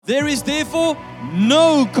There is therefore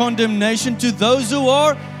no condemnation to those who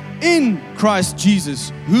are in Christ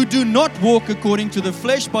Jesus, who do not walk according to the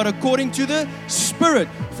flesh, but according to the Spirit.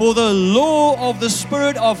 For the law of the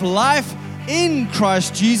Spirit of life in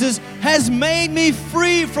Christ Jesus has made me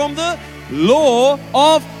free from the law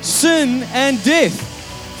of sin and death.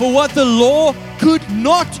 For what the law could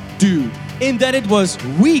not do, in that it was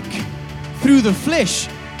weak through the flesh,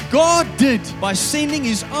 God did by sending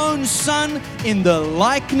His own Son in the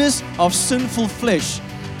likeness of sinful flesh.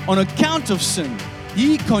 On account of sin,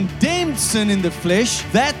 He condemned sin in the flesh,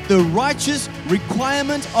 that the righteous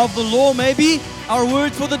requirement of the law may be, our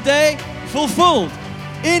word for the day, fulfilled.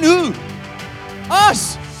 In who?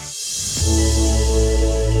 Us!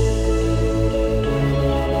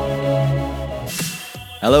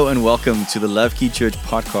 Hello and welcome to the Love Key Church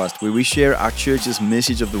podcast, where we share our church's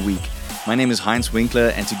message of the week. My name is Heinz Winkler,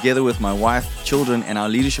 and together with my wife, children, and our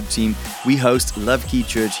leadership team, we host Love Key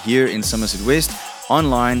Church here in Somerset West,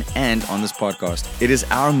 online and on this podcast. It is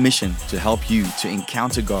our mission to help you to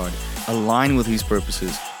encounter God, align with His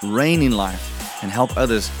purposes, reign in life, and help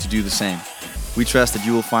others to do the same. We trust that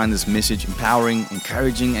you will find this message empowering,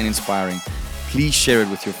 encouraging, and inspiring. Please share it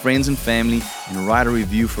with your friends and family and write a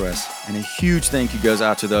review for us. And a huge thank you goes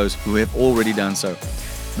out to those who have already done so.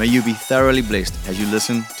 May you be thoroughly blessed as you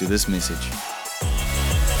listen to this message.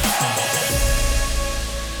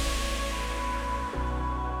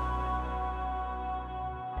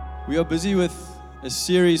 We are busy with a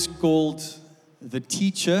series called The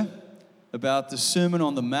Teacher, about the Sermon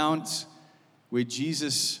on the Mount, where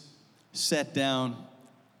Jesus sat down,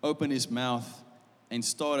 opened His mouth, and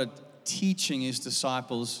started teaching His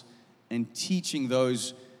disciples and teaching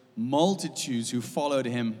those multitudes who followed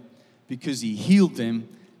Him, because He healed them,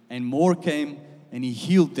 and more came and He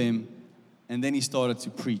healed them, and then He started to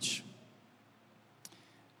preach.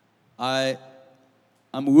 I'm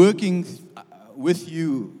working with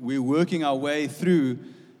you. We're working our way through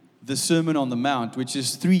the Sermon on the Mount, which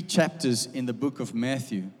is 3 chapters in the book of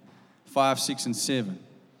Matthew, 5, 6, and 7.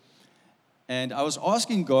 And I was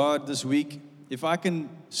asking God this week if I can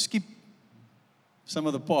skip some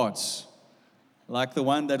of the parts, like the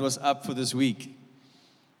one that was up for this week.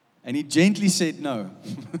 And He gently said no.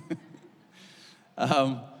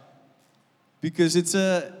 Because it's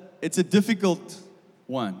a difficult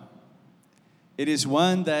one. It is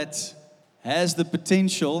one that has the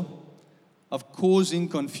potential of causing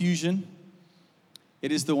confusion.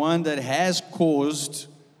 It is the one that has caused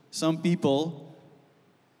some people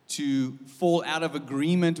to fall out of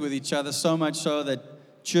agreement with each other, so much so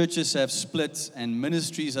that churches have split and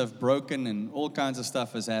ministries have broken and all kinds of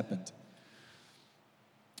stuff has happened.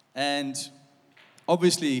 And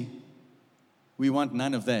obviously, we want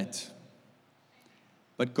none of that.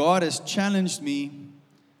 But God has challenged me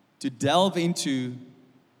to delve into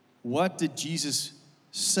what did Jesus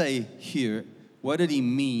say here? What did He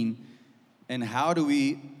mean? And how do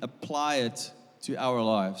we apply it to our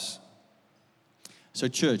lives? So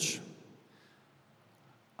church,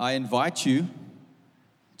 I invite you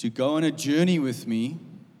to go on a journey with me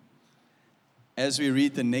as we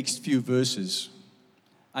read the next few verses.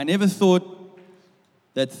 I never thought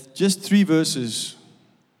that just 3 verses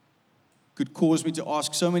could cause me to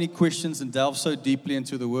ask so many questions and delve so deeply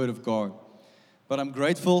into the Word of God. But I'm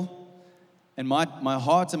grateful, and my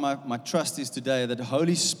heart and my trust is today that the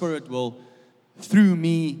Holy Spirit will, through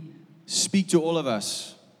me, speak to all of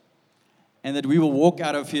us, and that we will walk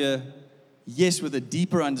out of here, yes, with a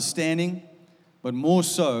deeper understanding, but more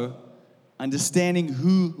so, understanding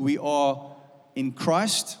who we are in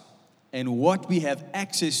Christ and what we have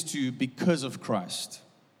access to because of Christ.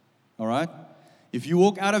 All right? If you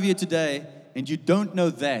walk out of here today and you don't know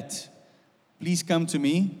that, please come to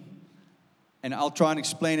me and I'll try and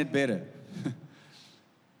explain it better.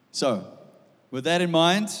 So, with that in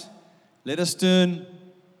mind, let us turn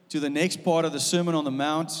to the next part of the Sermon on the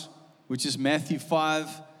Mount, which is Matthew 5,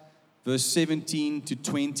 verse 17 to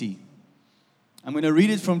 20. I'm going to read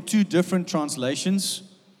it from 2 different translations.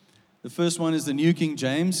 The first one is the New King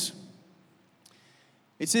James.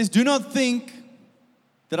 It says, "Do not think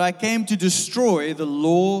that I came to destroy the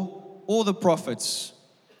law or the prophets.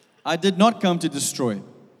 I did not come to destroy,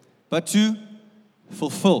 but to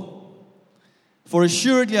fulfill. For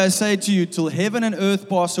assuredly I say to you, till heaven and earth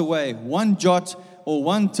pass away, one jot or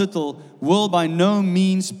one tittle will by no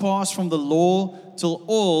means pass from the law till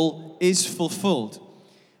all is fulfilled.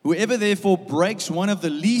 Whoever therefore breaks one of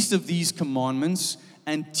the least of these commandments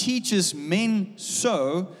and teaches men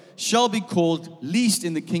so shall be called least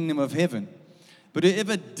in the kingdom of heaven. But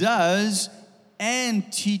whoever does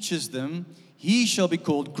and teaches them, he shall be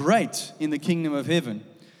called great in the kingdom of heaven.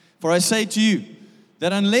 For I say to you,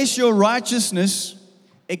 that unless your righteousness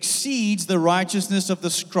exceeds the righteousness of the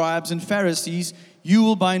scribes and Pharisees, you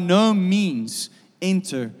will by no means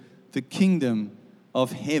enter the kingdom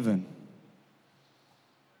of heaven.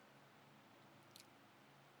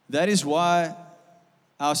 That is why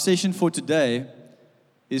our session for today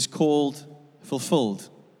is called Fulfilled.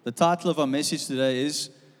 The title of our message today is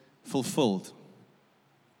Fulfilled.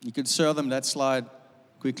 You could show them that slide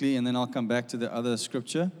quickly, and then I'll come back to the other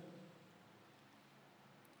scripture.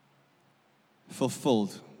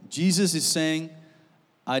 Fulfilled. Jesus is saying,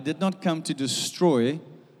 I did not come to destroy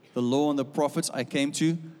the law and the prophets. I came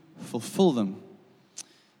to fulfill them.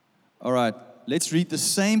 All right, let's read the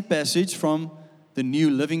same passage from the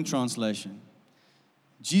New Living Translation.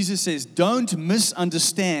 Jesus says, don't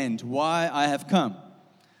misunderstand why I have come.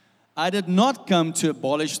 I did not come to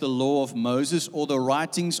abolish the law of Moses or the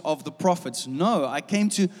writings of the prophets. No, I came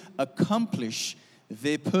to accomplish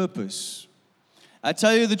their purpose. I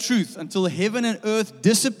tell you the truth, until heaven and earth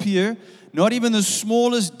disappear, not even the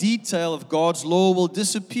smallest detail of God's law will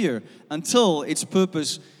disappear until its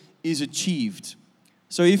purpose is achieved.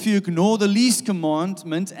 So if you ignore the least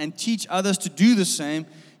commandment and teach others to do the same,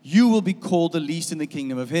 you will be called the least in the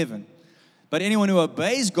kingdom of heaven. But anyone who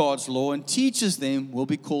obeys God's law and teaches them will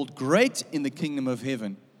be called great in the kingdom of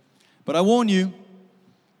heaven. But I warn you,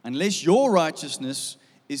 unless your righteousness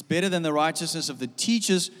is better than the righteousness of the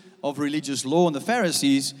teachers of religious law and the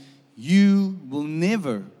Pharisees, you will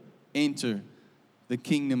never enter the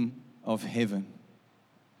kingdom of heaven.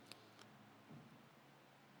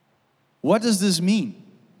 What does this mean?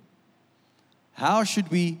 How should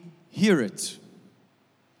we hear it?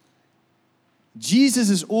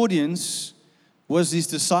 Jesus' audience was his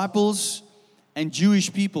disciples and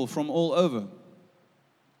Jewish people from all over.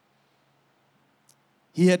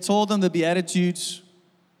 He had told them the Beatitudes,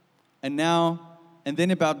 and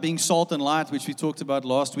then about being salt and light, which we talked about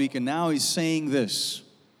last week, and now he's saying this.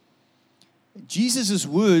 Jesus'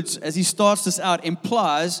 words, as he starts this out,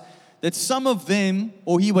 implies that some of them,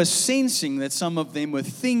 or he was sensing that some of them were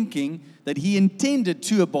thinking that he intended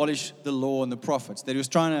to abolish the law and the prophets, that he was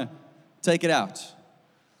trying to take it out.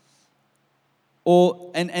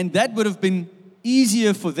 And that would have been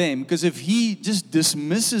easier for them, because if he just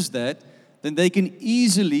dismisses that, then they can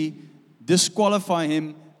easily disqualify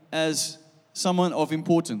him as someone of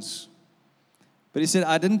importance. But he said,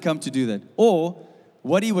 I didn't come to do that. Or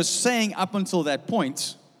what he was saying up until that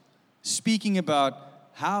point, speaking about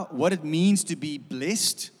what it means to be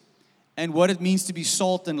blessed and what it means to be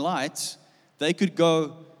salt and light, they could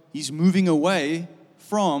go, he's moving away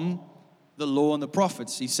from the law and the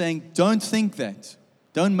prophets. He's saying, don't think that.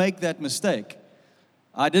 Don't make that mistake.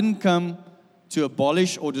 I didn't come to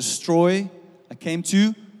abolish or destroy. I came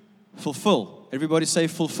to fulfill. Everybody say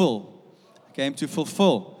fulfill. I came to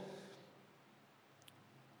fulfill.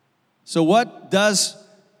 So what does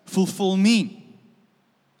fulfill mean?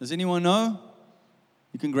 Does anyone know?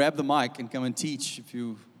 You can grab the mic and come and teach if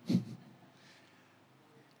you...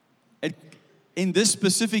 In this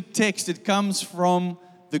specific text, it comes from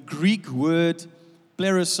the Greek word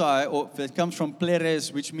plerosai, or it comes from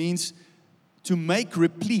pleres, which means to make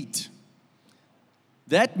replete.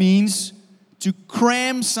 That means to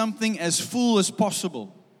cram something as full as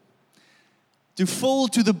possible, to fill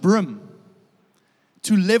to the brim,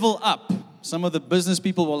 to level up. Some of the business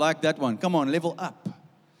people will like that one. Come on, level up.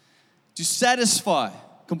 To satisfy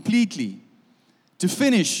completely, to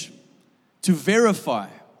finish, to verify.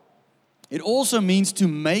 It also means to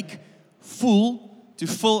make full, to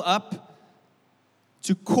fill up,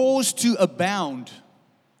 to cause to abound,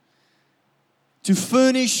 to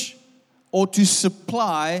furnish or to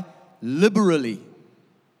supply liberally.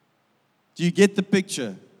 Do you get the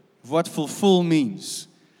picture of what fulfill means?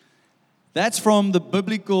 That's from the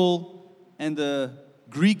biblical and the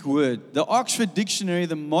Greek word. The Oxford Dictionary,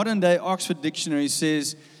 the modern day Oxford Dictionary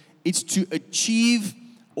says it's to achieve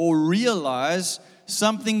or realize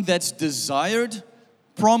something that's desired,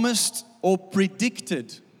 promised, or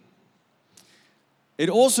predicted. It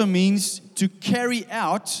also means to carry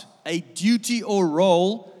out a duty or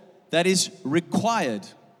role that is required,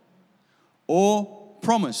 or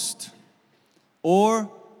promised, or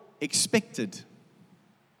expected.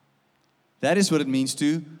 That is what it means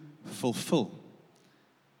to fulfill.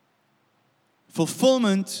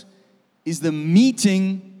 Fulfillment is the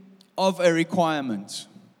meeting of a requirement.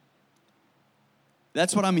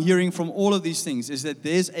 That's what I'm hearing from all of these things, is that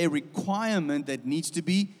there's a requirement that needs to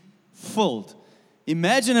be filled.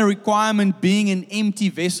 Imagine a requirement being an empty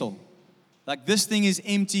vessel. Like this thing is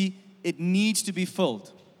empty, it needs to be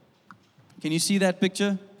filled. Can you see that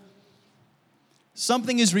picture?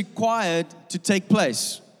 Something is required to take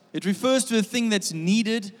place. It refers to a thing that's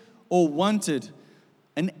needed or wanted,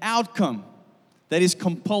 an outcome that is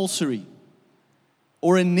compulsory,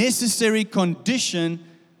 or a necessary condition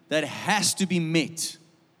that has to be met.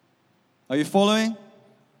 Are you following?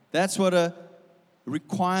 That's what a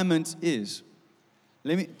requirement is.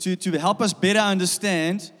 To help us better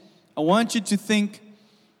understand, I want you to think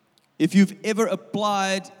if you've ever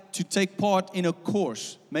applied to take part in a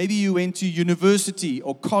course. Maybe you went to university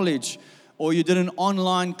or college, or you did an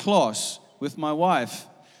online class with my wife.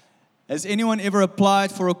 Has anyone ever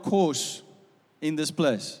applied for a course in this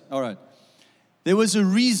place? All right. There was a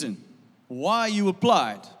reason why you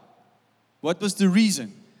applied. What was the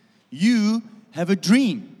reason? You have a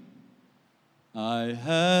dream. I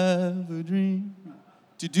have a dream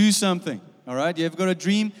to do something. All right? You've got a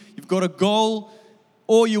dream, you've got a goal,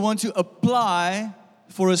 or you want to apply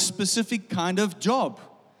for a specific kind of job.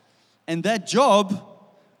 And that job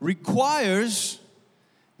requires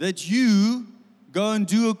that you go and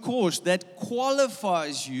do a course that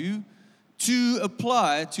qualifies you to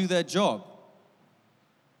apply to that job.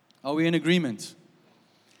 Are we in agreement?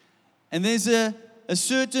 And there's a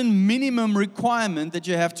certain minimum requirement that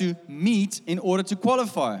you have to meet in order to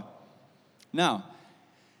qualify. Now,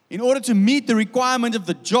 in order to meet the requirement of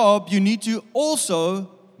the job, you need to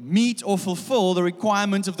also meet or fulfill the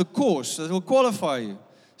requirement of the course that will qualify you.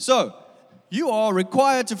 So, you are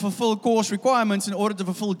required to fulfill course requirements in order to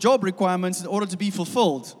fulfill job requirements in order to be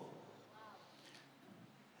fulfilled.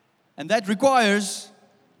 And that requires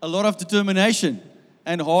a lot of determination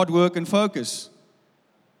and hard work and focus.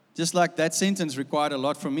 Just like that sentence required a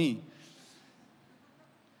lot from me.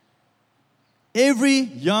 Every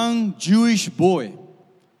young Jewish boy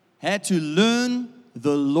had to learn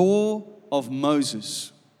the law of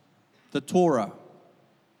Moses, the Torah.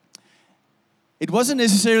 It wasn't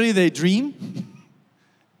necessarily their dream.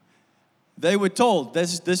 They were told,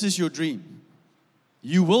 this is your dream.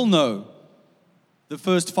 You will know the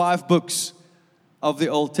first 5 books of the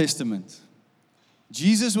Old Testament.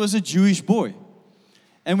 Jesus was a Jewish boy.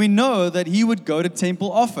 And we know that he would go to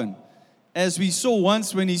temple often. As we saw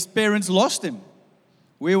once when his parents lost him.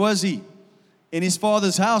 Where was he? In his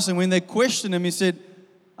father's house. And when they questioned him, he said,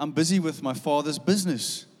 I'm busy with my father's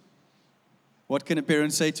business. What can a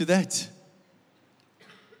parent say to that?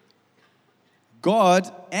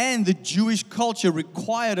 God and the Jewish culture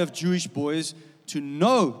required of Jewish boys to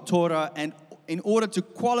know Torah and in order to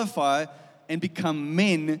qualify and become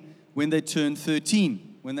men when they turn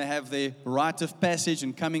 13, when they have their rite of passage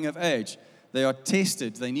and coming of age. They are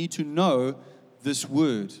tested. They need to know this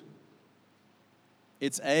word.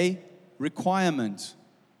 It's a requirement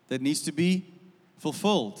that needs to be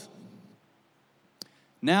fulfilled.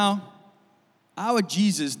 Now, our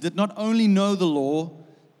Jesus did not only know the law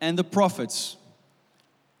and the prophets,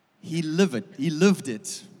 He lived it. He lived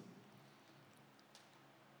it.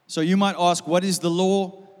 So you might ask, what is the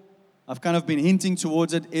law? I've kind of been hinting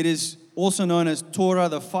towards it. It is also known as Torah,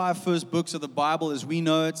 the 5 first books of the Bible as we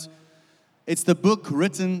know it. It's the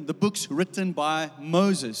books written by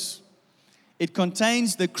Moses. It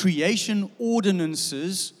contains the creation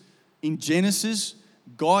ordinances in Genesis,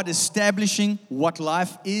 God establishing what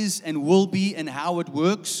life is and will be and how it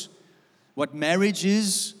works, what marriage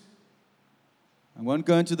is. I won't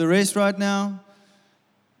go into the rest right now.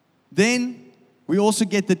 Then we also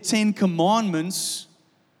get the 10 Commandments,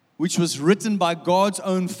 which was written by God's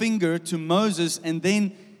own finger to Moses, and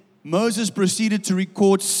then Moses proceeded to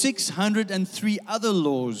record 603 other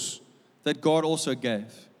laws that God also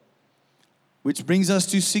gave, which brings us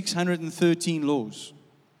to 613 laws.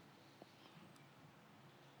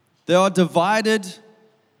 They are divided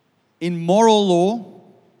in moral law,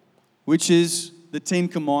 which is the 10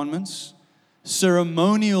 Commandments,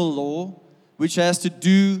 ceremonial law, which has to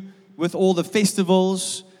do with all the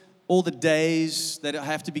festivals, all the days that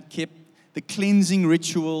have to be kept, the cleansing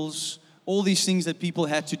rituals, all these things that people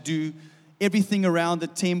had to do, everything around the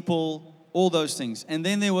temple, all those things. And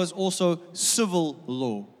then there was also civil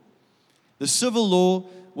law. The civil law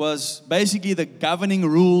was basically the governing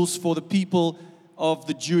rules for the people of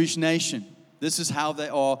the Jewish nation. This is how they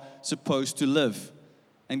are supposed to live.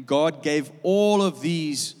 And God gave all of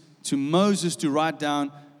these to Moses to write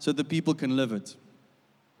down so the people can live it.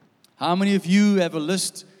 How many of you have a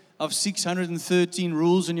list of 613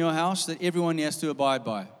 rules in your house that everyone has to abide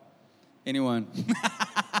by? Anyone?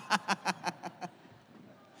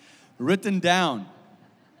 Written down.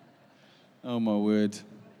 Oh my word.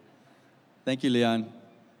 Thank you, Leon.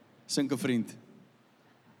 Sinke vriend.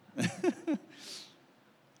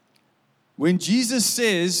 When Jesus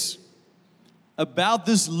says about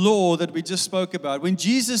this law that we just spoke about, when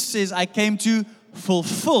Jesus says, I came to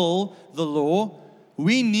fulfill the law,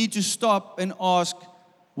 we need to stop and ask,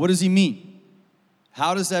 what does he mean?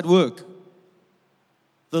 How does that work?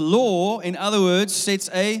 The law, in other words, sets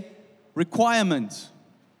a requirement.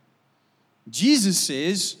 Jesus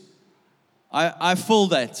says, I fill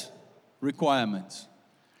that requirement.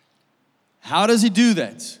 How does he do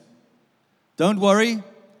that? Don't worry,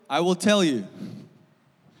 I will tell you.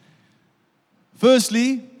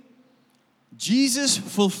 Firstly, Jesus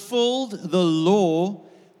fulfilled the law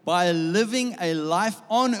by living a life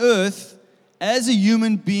on earth as a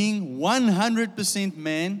human being, 100%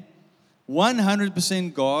 man,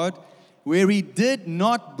 100% God, where he did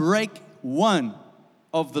not break one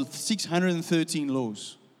of the 613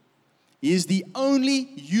 laws. He is the only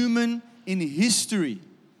human in history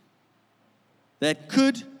that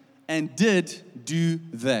could and did do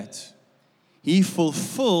that. He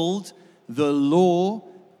fulfilled the law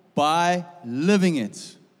by living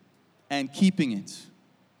it and keeping it.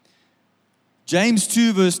 James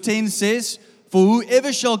 2 verse 10 says, "For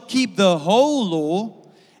whoever shall keep the whole law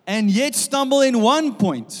and yet stumble in one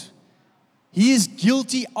point, he is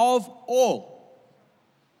guilty of all."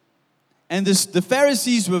 And the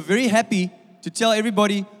Pharisees were very happy to tell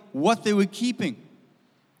everybody what they were keeping.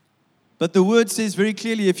 But the word says very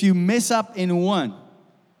clearly, if you mess up in one,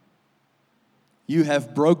 you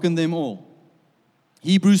have broken them all.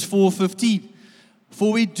 Hebrews 4:15.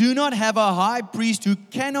 "For we do not have a high priest who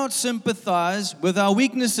cannot sympathize with our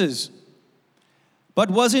weaknesses, but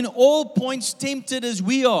was in all points tempted as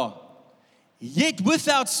we are, yet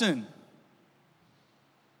without sin."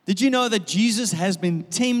 Did you know that Jesus has been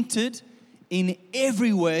tempted in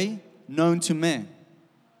every way known to man?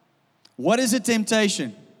 What is a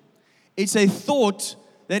temptation? It's a thought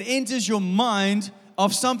that enters your mind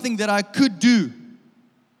of something that I could do.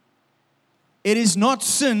 It is not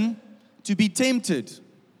sin to be tempted.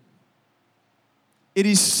 It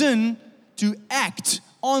is sin to act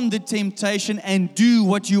on the temptation and do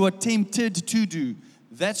what you are tempted to do.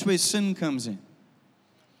 That's where sin comes in.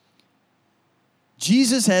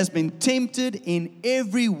 Jesus has been tempted in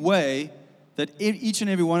every way that each and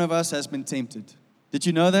every one of us has been tempted. Did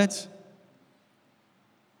you know that?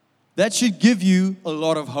 That should give you a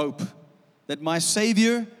lot of hope, that my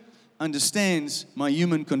Savior understands my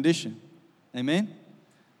human condition. Amen?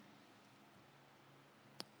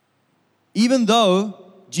 Even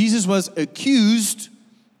though Jesus was accused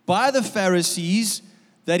by the Pharisees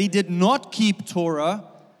that he did not keep Torah,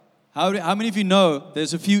 how many of you know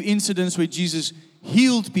there's a few incidents where Jesus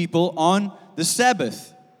healed people on the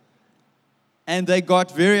Sabbath? And they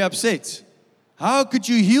got very upset. How could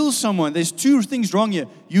you heal someone? There's two things wrong here.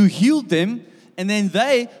 You healed them, and then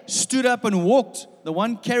they stood up and walked. The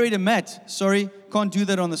one carried a mat. Sorry, can't do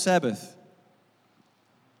that on the Sabbath.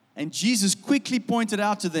 And Jesus quickly pointed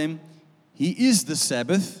out to them, He is the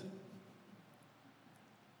Sabbath,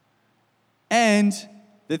 and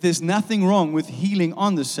that there's nothing wrong with healing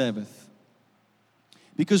on the Sabbath.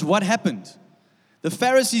 Because what happened? The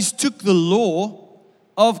Pharisees took the law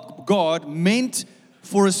of God meant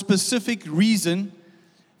for a specific reason.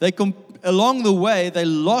 Along the way, they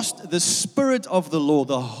lost the spirit of the law,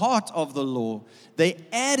 the heart of the law. They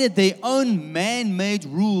added their own man-made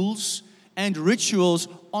rules and rituals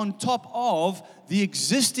on top of the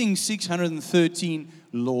existing 613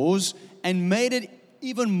 laws and made it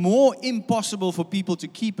even more impossible for people to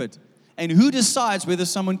keep it. And who decides whether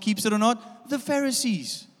someone keeps it or not? The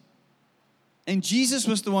Pharisees. And Jesus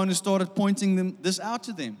was the one who started pointing this out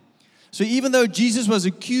to them. So even though Jesus was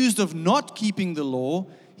accused of not keeping the law,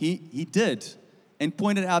 he did, and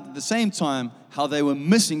pointed out at the same time how they were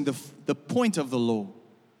missing the point of the law.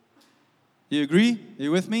 You agree? Are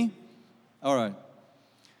you with me? All right.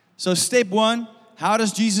 So step one, how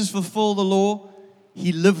does Jesus fulfill the law?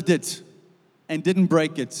 He lived it and didn't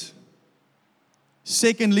break it.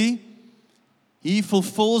 Secondly, he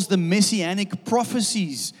fulfills the messianic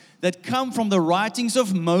prophecies that come from the writings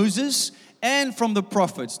of Moses and from the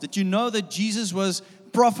prophets. Did you know that Jesus was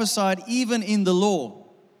prophesied even in the law?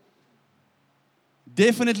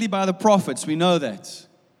 Definitely by the prophets, we know that.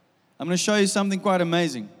 I'm going to show you something quite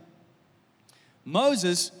amazing.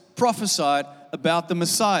 Moses prophesied about the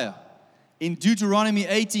Messiah. In Deuteronomy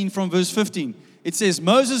 18 from verse 15, it says,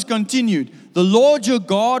 Moses continued, "The Lord your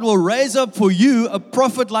God will raise up for you a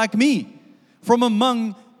prophet like me from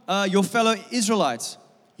among your fellow Israelites.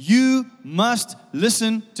 You must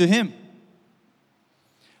listen to him.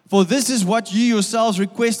 For this is what you yourselves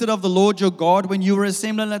requested of the Lord your God when you were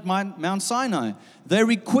assembling at Mount Sinai." They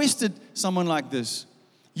requested someone like this.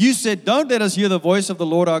 You said, "Don't let us hear the voice of the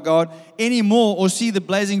Lord our God anymore or see the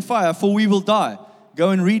blazing fire, for we will die."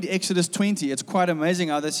 Go and read Exodus 20. It's quite amazing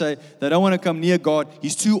how they say they don't want to come near God.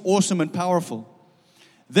 He's too awesome and powerful.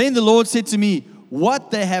 Then the Lord said to me, what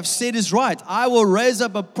they have said is right. I will raise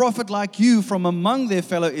up a prophet like you from among their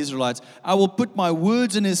fellow Israelites. I will put my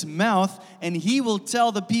words in his mouth, and he will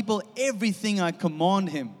tell the people everything I command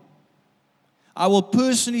him. I will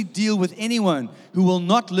personally deal with anyone who will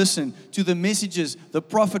not listen to the messages the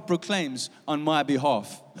prophet proclaims on my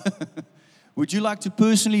behalf. Would you like to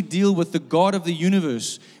personally deal with the God of the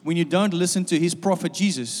universe when you don't listen to his prophet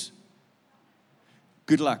Jesus?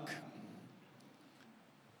 Good luck.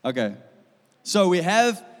 Okay. So we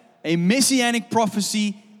have a messianic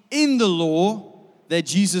prophecy in the law that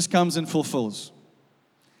Jesus comes and fulfills.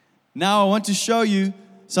 Now I want to show you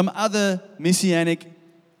some other messianic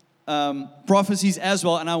prophecies as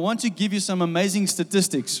well, and I want to give you some amazing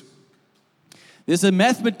statistics. There's a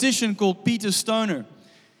mathematician called Peter Stoner.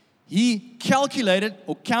 He calculated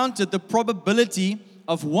or counted the probability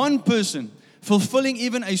of one person fulfilling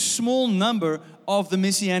even a small number of the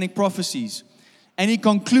messianic prophecies. And he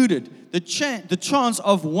concluded the chance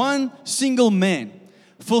of one single man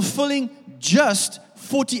fulfilling just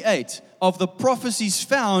 48 of the prophecies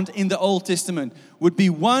found in the Old Testament would be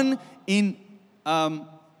 1 in,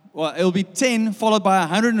 it'll be 10 followed by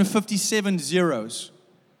 157 zeros.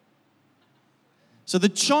 So the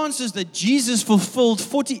chances that Jesus fulfilled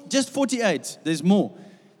 48, there's more.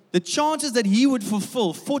 The chances that he would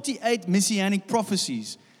fulfill 48 messianic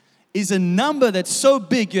prophecies is a number that's so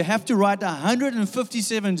big you have to write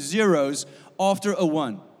 157 zeros after a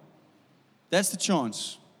 1. That's the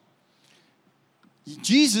chance.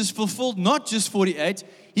 Jesus fulfilled not just 48,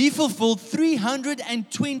 he fulfilled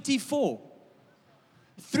 324.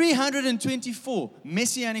 324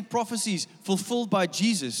 messianic prophecies fulfilled by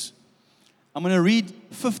Jesus. I'm going to read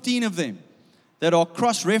 15 of them that are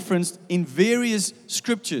cross-referenced in various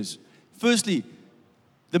scriptures. Firstly,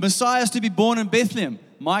 the Messiah is to be born in Bethlehem.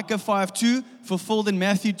 Micah 5:2, fulfilled in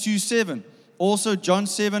Matthew 2:7. Also John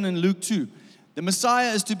 7 and Luke 2. The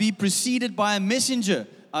Messiah is to be preceded by a messenger.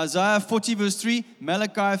 Isaiah 40 verse 3,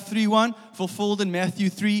 Malachi 3:1, fulfilled in Matthew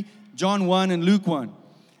 3, John 1 and Luke 1.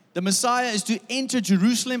 The Messiah is to enter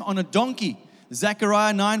Jerusalem on a donkey.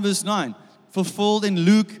 Zechariah 9 verse 9, fulfilled in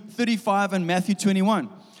Luke 35 and Matthew 21.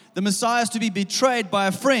 The Messiah is to be betrayed by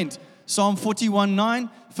a friend. Psalm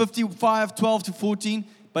 41:9, 55:12 to 14.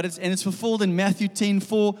 But it's fulfilled in Matthew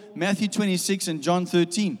 10:4, Matthew 26, and John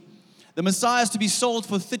 13. The Messiah is to be sold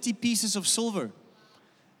for 30 pieces of silver.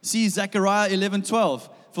 See Zechariah 11:12,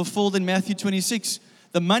 fulfilled in Matthew 26.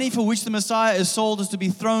 The money for which the Messiah is sold is to be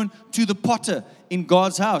thrown to the potter in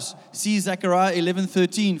God's house. See Zechariah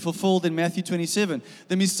 11:13, fulfilled in Matthew 27.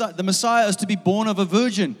 The Messiah is to be born of a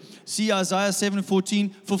virgin. See Isaiah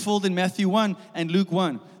 7:14, fulfilled in Matthew 1 and Luke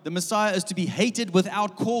 1. The Messiah is to be hated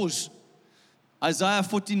without cause. Isaiah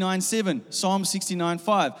 49:7, Psalm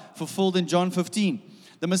 69:5, fulfilled in John 15.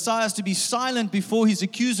 The Messiah is to be silent before his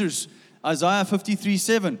accusers. Isaiah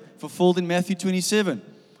 53:7, fulfilled in Matthew 27.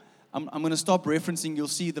 I'm going to stop referencing. You'll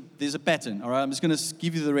see there's a pattern. All right, I'm just going to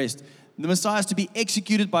give you the rest. The Messiah is to be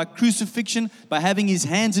executed by crucifixion, by having his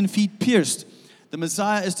hands and feet pierced. The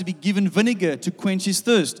Messiah is to be given vinegar to quench his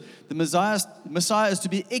thirst. The Messiah is to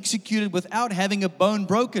be executed without having a bone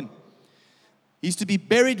broken. He's to be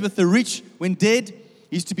buried with the rich when dead.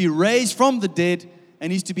 He's to be raised from the dead.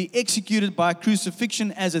 And he's to be executed by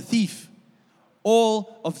crucifixion as a thief.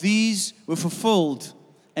 All of these were fulfilled,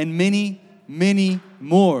 and many, many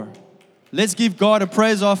more. Let's give God a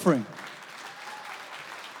praise offering.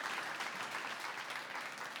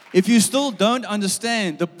 If you still don't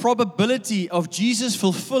understand the probability of Jesus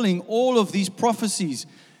fulfilling all of these prophecies,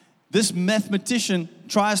 this mathematician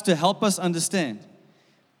tries to help us understand.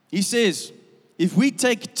 He says, if we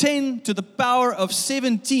take 10 to the power of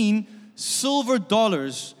 17 silver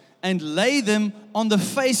dollars and lay them on the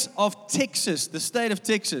face of Texas, the state of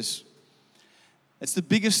Texas, it's the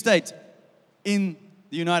biggest state in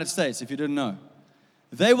the United States, if you didn't know,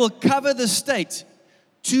 they will cover the state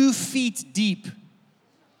 2 feet deep.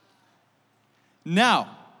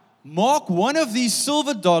 Now, mark one of these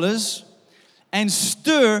silver dollars and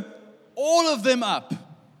stir all of them up.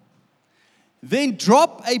 Then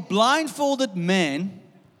drop a blindfolded man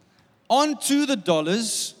onto the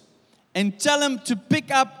dollars and tell him to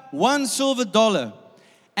pick up one silver dollar.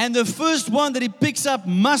 And the first one that he picks up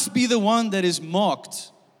must be the one that is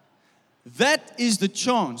marked. That is the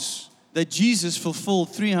chance that Jesus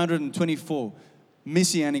fulfilled 324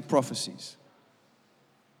 messianic prophecies.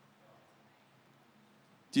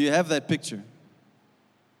 Do you have that picture?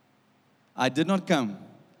 I did not come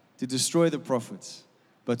to destroy the prophets,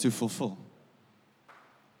 but to fulfill.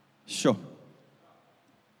 Sure.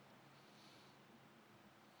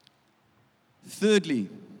 Thirdly,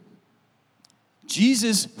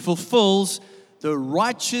 Jesus fulfills the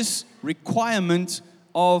righteous requirement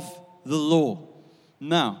of the law.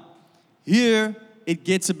 Now, here it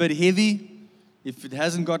gets a bit heavy, if it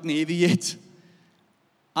hasn't gotten heavy yet.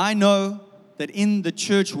 I know that in the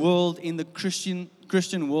church world, in the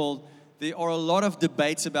Christian world, there are a lot of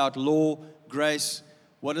debates about law, grace,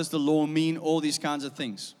 what does the law mean, all these kinds of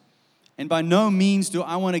things. And by no means do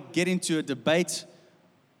I want to get into a debate,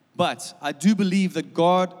 but I do believe that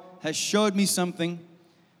God has showed me something,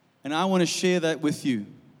 and I want to share that with you.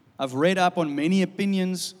 I've read up on many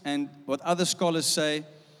opinions and what other scholars say.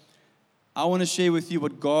 I want to share with you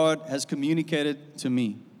what God has communicated to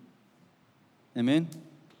me. Amen?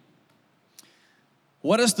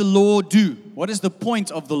 What does the law do? What is the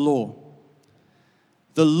point of the law?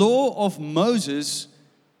 The law of Moses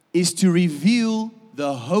is to reveal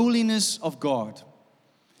the holiness of God.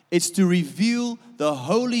 It's to reveal the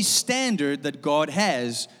holy standard that God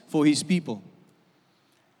has for His people.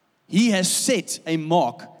 He has set a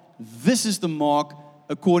mark. This is the mark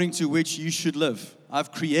according to which you should live.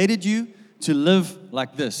 I've created you to live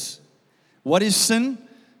like this. What is sin?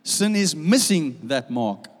 Sin is missing that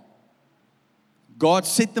mark. God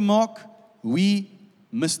set the mark, we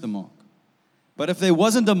missed the mark. But if there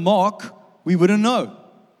wasn't a mark, we wouldn't know.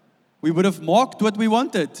 We would have marked what we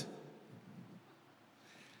wanted.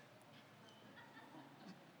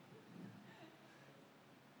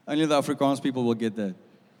 Only the Afrikaans people will get that.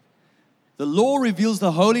 The law reveals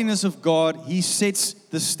the holiness of God. He sets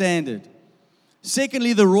the standard.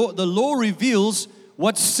 Secondly, the law reveals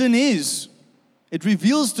what sin is. It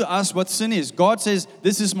reveals to us what sin is. God says,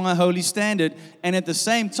 this is my holy standard. And at the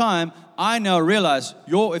same time, I now realize,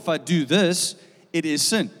 if I do this, it is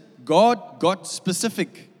sin. God got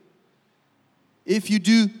specific. If you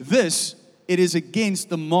do this, it is against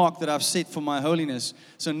the mark that I've set for my holiness.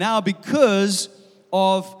 So now because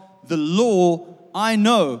of the law, I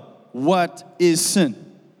know what is sin.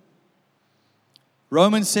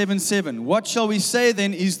 Romans 7:7. What shall we say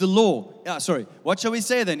then is the law? What shall we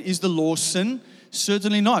say then? Is the law sin?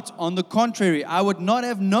 Certainly not. On the contrary, I would not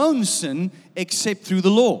have known sin except through the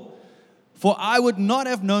law. For I would not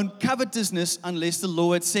have known covetousness unless the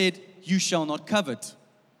law had said, you shall not covet.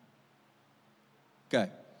 Okay.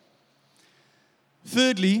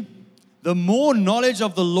 Thirdly, the more knowledge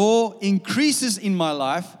of the law increases in my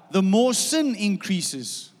life, the more sin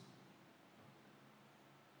increases.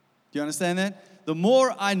 Do you understand that? The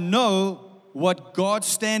more I know what God's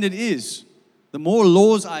standard is, the more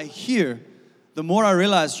laws I hear, the more I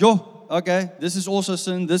realize, okay, this is also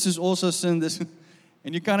sin, this is also sin,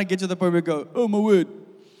 and you kind of get to the point where you go, oh my word,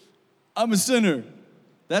 I'm a sinner.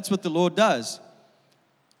 That's what the Lord does.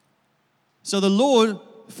 So the Lord,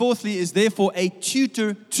 fourthly, is therefore a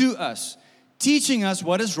tutor to us, teaching us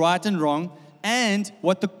what is right and wrong and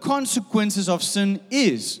what the consequences of sin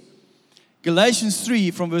is. Galatians 3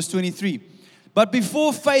 from verse 23. But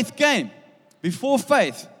before faith came, before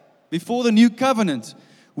the new covenant,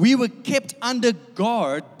 we were kept under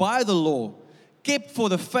guard by the law, kept for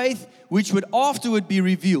the faith which would afterward be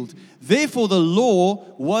revealed. Therefore the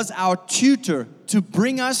law was our tutor to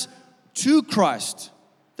bring us to Christ,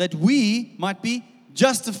 that we might be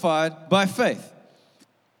justified by faith.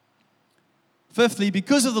 Fifthly,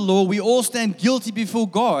 because of the law, we all stand guilty before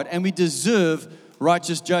God and we deserve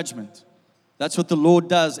righteous judgment. That's what the law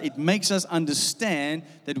does. It makes us understand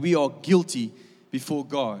that we are guilty before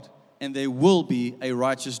God and there will be a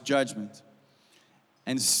righteous judgment.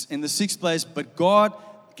 And in the sixth place, but God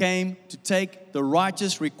came to take the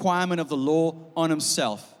righteous requirement of the law on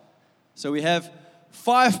Himself. So we have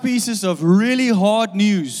 5 pieces of really hard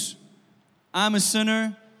news. I'm a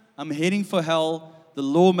sinner. I'm heading for hell. The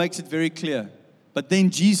law makes it very clear. But then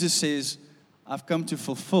Jesus says, I've come to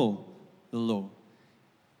fulfill the law.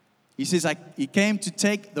 He says, He came to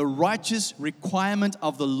take the righteous requirement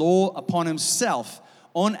of the law upon Himself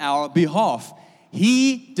on our behalf.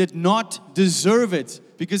 He did not deserve it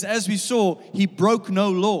because as we saw, He broke no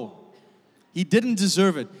law. He didn't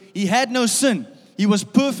deserve it. He had no sin. He was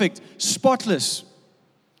perfect, spotless.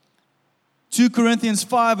 2 Corinthians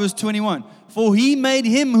 5 verse 21. For He made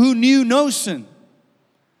Him who knew no sin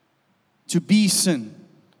to be sin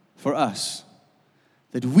for us,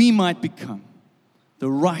 that we might become the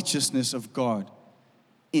righteousness of God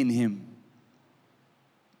in Him.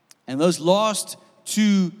 And those last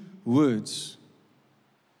 2 words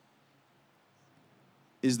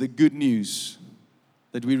is the good news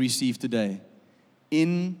that we receive today.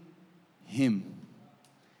 In Him.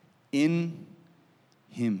 In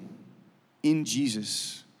Him. In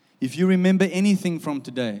Jesus. If you remember anything from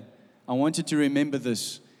today, I want you to remember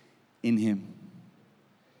this. In Him.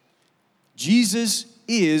 Jesus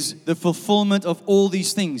is the fulfillment of all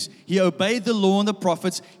these things. He obeyed the law and the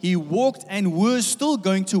prophets. He walked and was still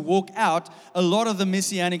going to walk out a lot of the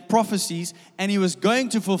messianic prophecies, and he was going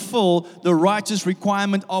to fulfill the righteous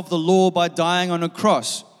requirement of the law by dying on a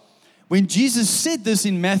cross. When Jesus said this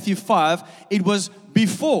in Matthew 5, it was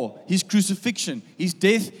before his crucifixion, his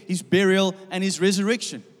death, his burial, and his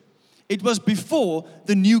resurrection. It was before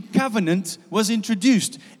the new covenant was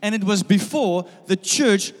introduced, and it was before the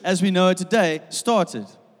church, as we know it today, started.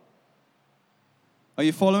 Are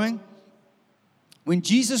you following? When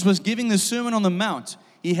Jesus was giving the Sermon on the Mount,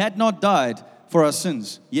 he had not died for our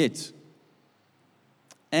sins yet.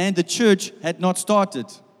 And the church had not started.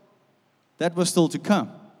 That was still to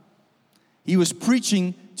come. He was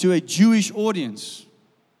preaching to a Jewish audience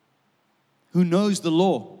who knows the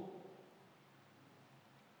law.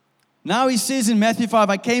 Now he says in Matthew 5,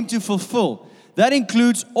 I came to fulfill. That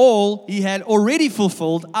includes all he had already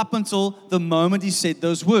fulfilled up until the moment he said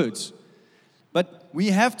those words. But we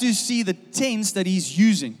have to see the tense that he's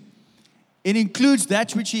using. It includes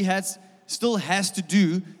that which he still has to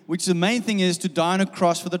do, which the main thing is to die on a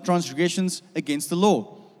cross for the transgressions against the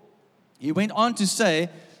law. He went on to say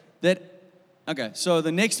that, okay, so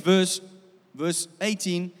the next verse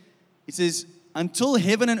 18, it says, until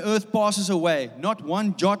heaven and earth passes away, not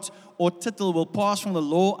one jot or tittle will pass from the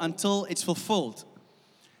law until it's fulfilled.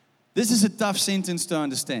 This is a tough sentence to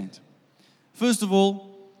understand. First of all,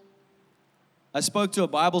 I spoke to a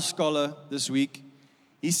Bible scholar this week.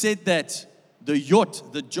 He said that the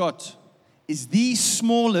jot, is the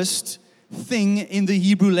smallest thing in the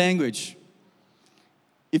Hebrew language.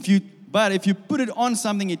 But if you put it on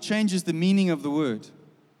something, it changes the meaning of the word.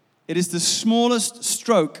 It is the smallest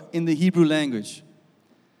stroke in the Hebrew language.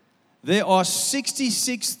 There are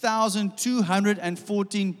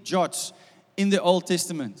 66,214 jots in the Old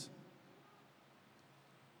Testament.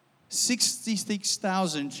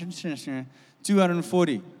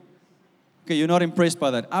 66,240. Okay, you're not impressed by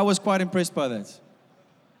that. I was quite impressed by that.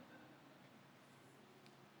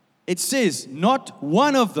 It says, not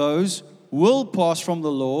one of those will pass from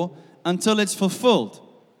the law until it's fulfilled.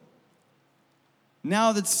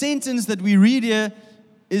 Now, the sentence that we read here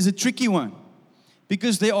is a tricky one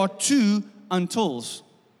because there are two untils.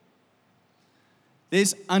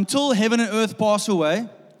 There's until heaven and earth pass away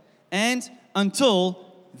and until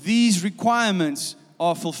these requirements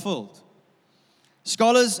are fulfilled.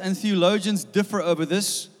 Scholars and theologians differ over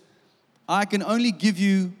this. I can only give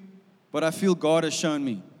you what I feel God has shown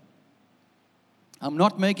me. I'm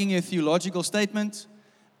not making a theological statement.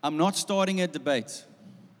 I'm not starting a debate.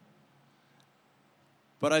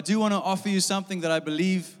 But I do want to offer you something that I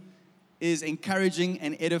believe is encouraging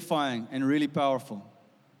and edifying and really powerful.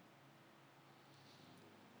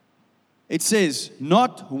 It says,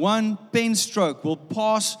 not one pen stroke will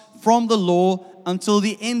pass from the law until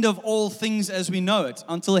the end of all things as we know it,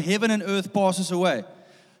 until heaven and earth passes away.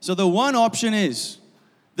 So the one option is,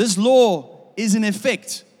 this law is in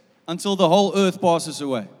effect until the whole earth passes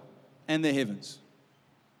away and the heavens.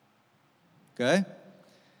 Okay?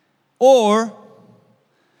 Or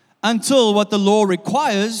until what the law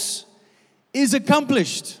requires is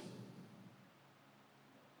accomplished.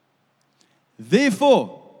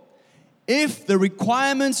 Therefore, if the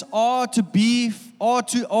requirements are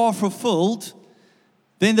fulfilled,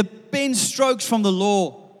 then the pen strokes from the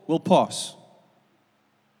law will pass.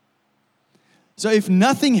 So if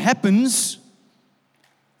nothing happens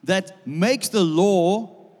that makes the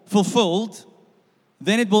law fulfilled,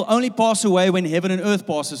 then it will only pass away when heaven and earth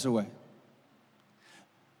passes away.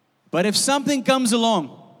 But if something comes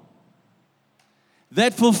along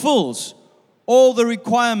that fulfills all the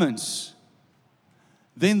requirements,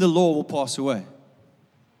 then the law will pass away.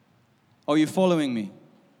 Are you following me?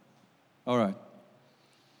 All right.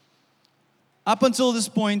 Up until this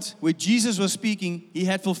point where Jesus was speaking, he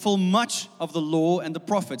had fulfilled much of the law and the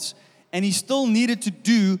prophets, and he still needed to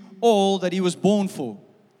do all that he was born for,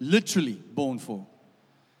 literally born for.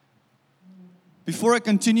 Before I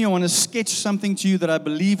continue, I want to sketch something to you that I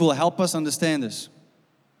believe will help us understand this.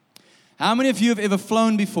 How many of you have ever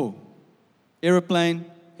flown before? Airplane,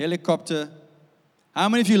 helicopter. How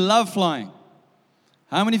many of you love flying?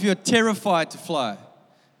 How many of you are terrified to fly?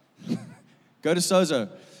 Go to Sozo.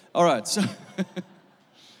 All right. So,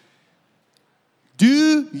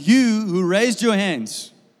 do you who raised your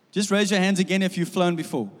hands, just raise your hands again if you've flown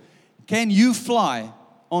before. Can you fly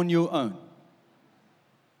on your own?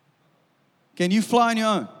 Can you fly on your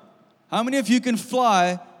own? How many of you can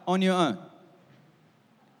fly on your own?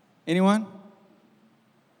 Anyone?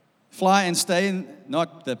 Fly and stay in,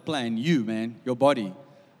 not the plane, you, man, your body.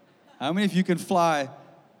 How many of you can fly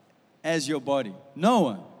as your body? No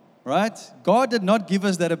one. right? God did not give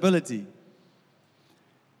us that ability.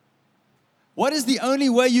 What is the only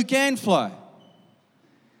way you can fly?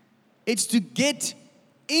 It's to get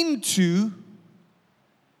into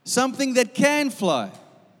something that can fly.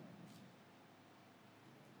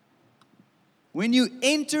 When you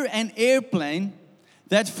enter an airplane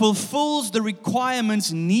that fulfills the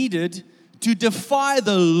requirements needed to defy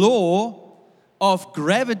the law of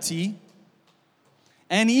gravity,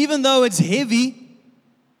 and even though it's heavy,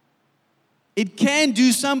 it can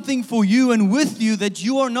do something for you and with you that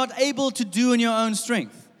you are not able to do in your own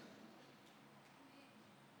strength.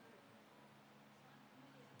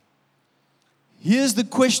 Here's the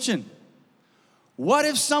question. What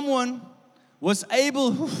if someone was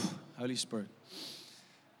able, Holy Spirit,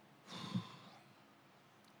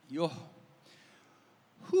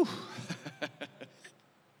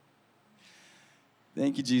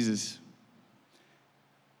 thank you, Jesus.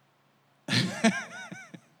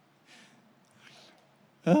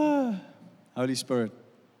 Holy Spirit.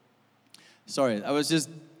 Sorry, I was just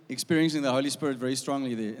experiencing the Holy Spirit very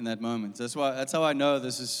strongly there in that moment. That's how I know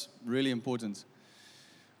this is really important.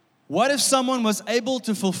 What if someone was able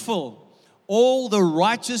to fulfill all the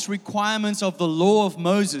righteous requirements of the law of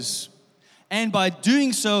Moses, and by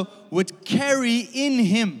doing so would carry in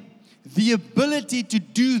him the ability to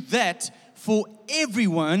do that for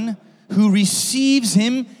everyone who receives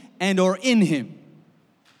him and are in him?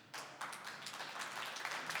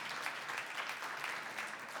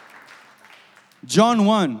 John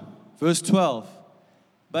 1, verse 12.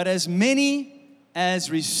 But as many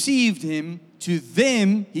as received him, to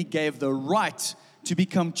them he gave the right to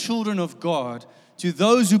become children of God, to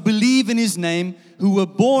those who believe in his name, who were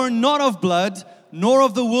born not of blood, nor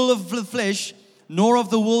of the will of the flesh, nor of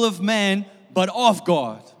the will of man, but of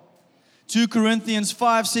God. 2 Corinthians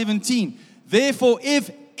 5:17. Therefore,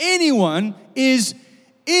 if anyone is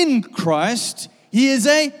in Christ, he is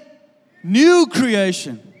a new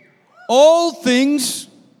creation. All things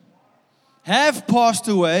have passed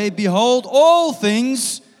away. Behold, all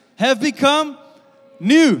things have become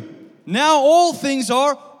new. Now all things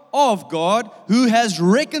are of God, who has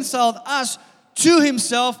reconciled us to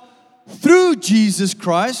himself through Jesus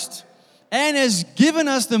Christ, and has given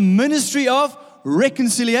us the ministry of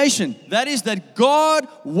reconciliation. That is, that God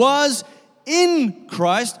was in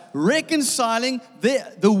Christ reconciling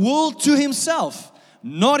the world to himself,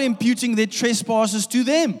 not imputing their trespasses to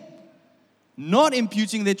them. Not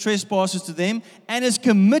imputing their trespasses to them, and has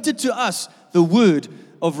committed to us the word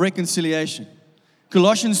of reconciliation.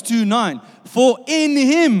 Colossians 2:9. For in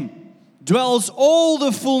him dwells all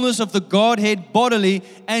the fullness of the Godhead bodily,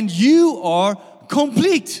 and you are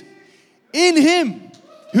complete. In him,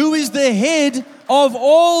 who is the head of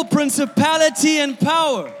all principality and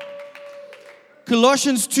power.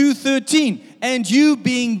 Colossians 2:13. And you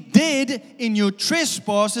being dead in your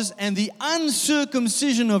trespasses and the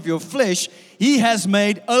uncircumcision of your flesh, he has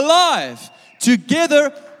made alive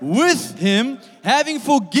together with him, having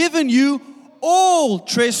forgiven you all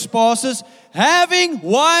trespasses, having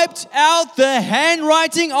wiped out the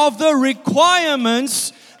handwriting of the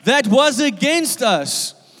requirements that was against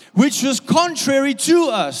us, which was contrary to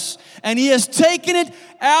us. And he has taken it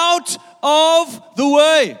out of the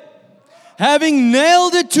way, having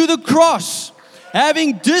nailed it to the cross,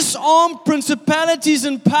 having disarmed principalities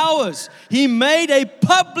and powers, he made a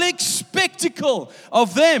public spectacle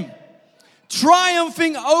of them,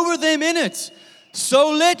 triumphing over them in it. So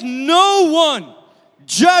let no one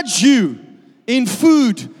judge you in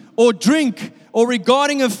food or drink, or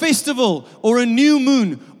regarding a festival or a new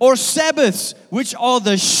moon or Sabbaths, which are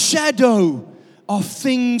the shadow of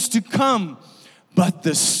things to come, but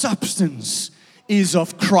the substance is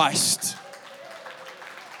of Christ.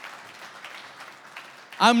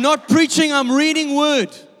 I'm not preaching, I'm reading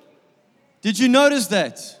word. Did you notice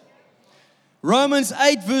that? Romans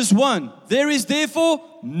 8 verse 1. There is therefore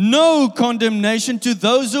no condemnation to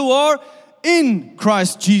those who are in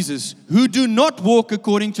Christ Jesus, who do not walk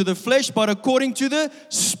according to the flesh, but according to the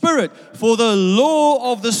Spirit. For the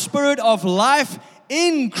law of the Spirit of life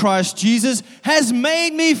in Christ Jesus has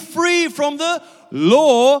made me free from the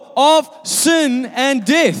law of sin and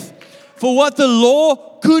death. For what the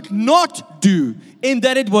law could not do, in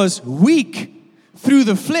that it was weak through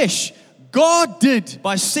the flesh, God did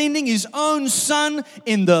by sending his own Son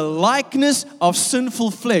in the likeness of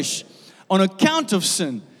sinful flesh. On account of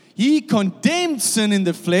sin, he condemned sin in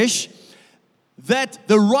the flesh, that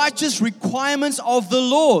the righteous requirements of the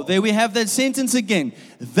law, there we have that sentence again,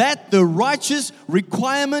 that the righteous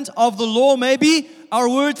requirement of the law may be, our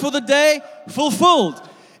word for the day, fulfilled.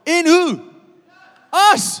 In who?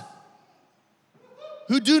 Us.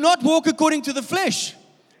 Who do not walk according to the flesh,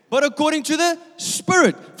 but according to the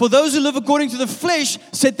Spirit. For those who live according to the flesh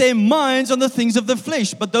set their minds on the things of the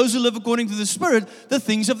flesh, but those who live according to the Spirit, the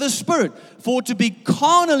things of the Spirit. For to be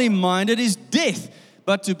carnally minded is death,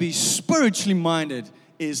 but to be spiritually minded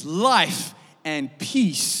is life and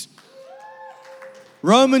peace.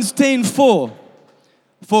 Romans 10:4.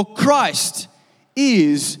 For Christ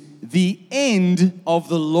is the end of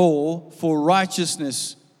the law for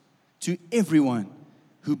righteousness to everyone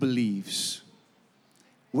who believes.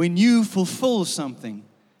 When you fulfill something,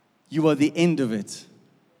 you are the end of it.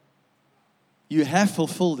 You have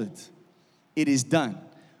fulfilled it. It is done.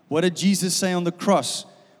 What did Jesus say on the cross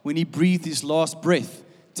when He breathed His last breath?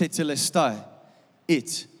 Tetelestai.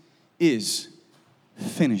 It is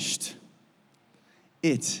finished.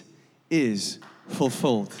 It is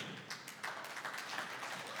fulfilled.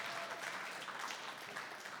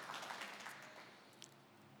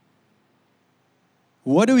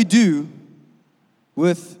 What do we do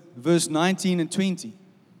with verse 19 and 20?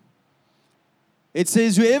 It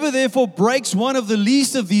says, whoever therefore breaks one of the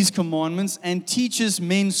least of these commandments and teaches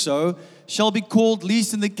men so shall be called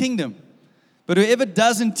least in the kingdom. But whoever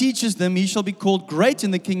does and teaches them, he shall be called great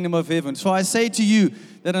in the kingdom of heaven. So I say to you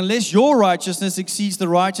that unless your righteousness exceeds the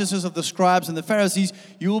righteousness of the scribes and the Pharisees,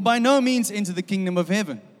 you will by no means enter the kingdom of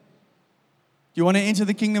heaven. You want to enter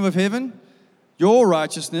the kingdom of heaven? Your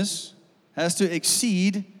righteousness has to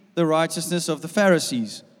exceed the righteousness of the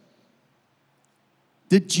Pharisees.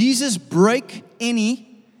 Did Jesus break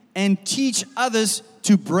any and teach others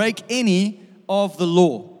to break any of the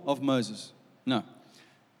law of Moses? No.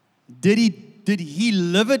 Did he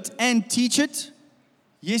live it and teach it?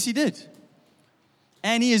 Yes, He did.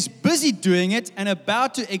 And He is busy doing it and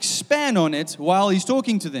about to expand on it while He's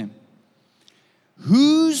talking to them.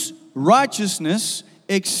 Whose righteousness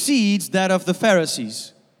exceeds that of the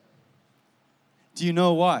Pharisees? Do you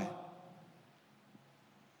know why?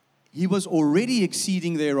 He was already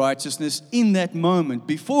exceeding their righteousness in that moment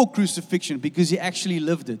before crucifixion because He actually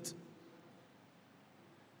lived it.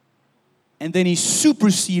 And then He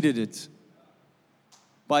superseded it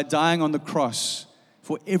by dying on the cross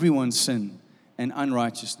for everyone's sin and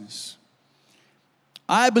unrighteousness.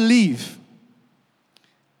 I believe,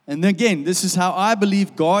 and again, this is how I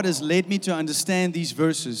believe God has led me to understand these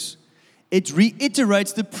verses. It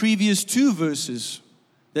reiterates the previous two verses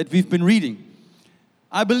that we've been reading.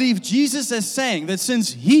 I believe Jesus is saying that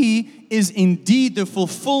since He is indeed the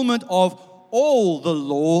fulfillment of all the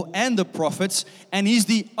law and the prophets, and He's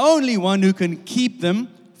the only one who can keep them,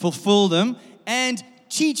 fulfill them, and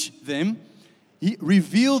teach them, He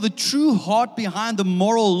revealed the true heart behind the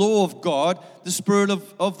moral law of God, the spirit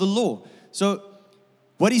of the law. So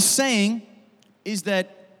what He's saying is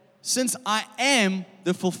that since I am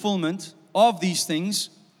the fulfillment of these things,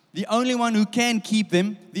 the only one who can keep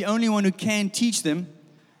them, the only one who can teach them,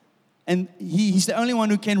 and He's the only one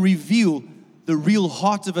who can reveal the real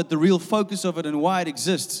heart of it, the real focus of it, and why it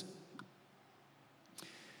exists.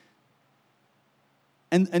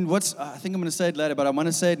 And I think I'm going to say it later, but I want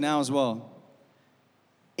to say it now as well.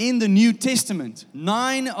 In the New Testament,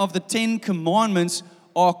 9 of the 10 commandments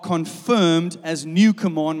are confirmed as new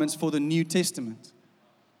commandments for the New Testament.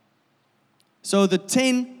 So the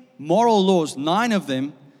 10 moral laws, 9 of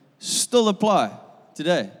them, still apply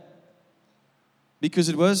today because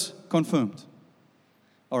it was confirmed.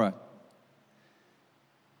 All right.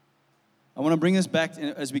 I want to bring us back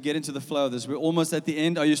as we get into the flow of this. We're almost at the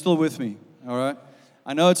end. Are you still with me? All right.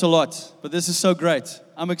 I know it's a lot, but this is so great.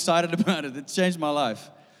 I'm excited about it. It's changed my life.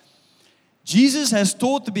 Jesus has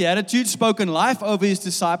taught the Beatitudes, spoken life over His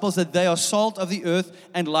disciples that they are salt of the earth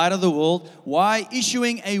and light of the world, while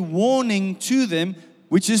issuing a warning to them,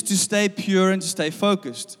 which is to stay pure and to stay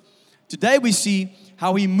focused. Today we see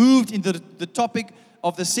how He moved into the topic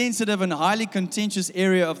of the sensitive and highly contentious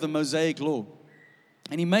area of the Mosaic law.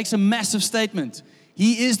 And He makes a massive statement.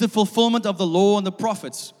 He is the fulfillment of the law and the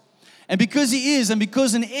prophets. And because He is, and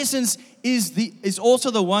because in essence is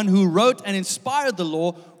also the one who wrote and inspired the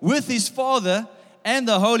law with His Father and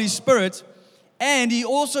the Holy Spirit, and He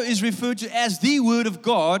also is referred to as the Word of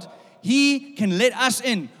God, He can let us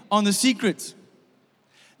in on the secret.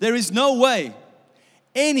 There is no way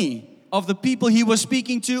any of the people He was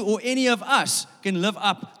speaking to or any of us can live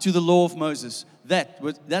up to the law of Moses.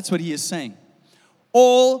 That's what He is saying.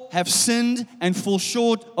 All have sinned and fall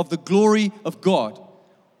short of the glory of God.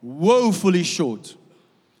 Woefully short.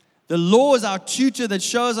 The law is our tutor that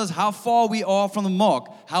shows us how far we are from the mark,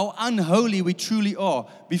 how unholy we truly are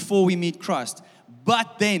before we meet Christ.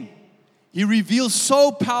 But then, He reveals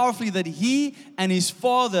so powerfully that He and His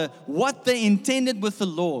Father, what they intended with the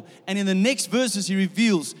law. And in the next verses, He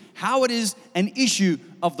reveals how it is an issue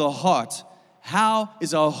of the heart How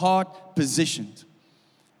is our heart positioned?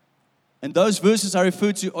 And those verses I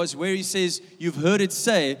refer to as where he says, you've heard it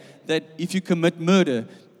say that if you commit murder,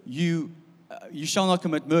 you shall not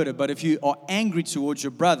commit murder. But if you are angry towards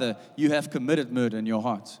your brother, you have committed murder in your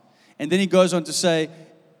heart. And then he goes on to say,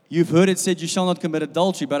 you've heard it said, you shall not commit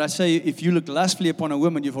adultery. But I say, if you look lustfully upon a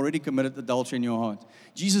woman, you've already committed adultery in your heart.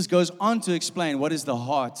 Jesus goes on to explain what is the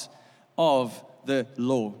heart of the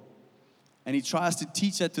law. And he tries to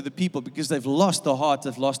teach that to the people because they've lost the heart,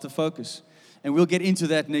 they've lost the focus. And we'll get into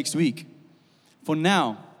that next week. For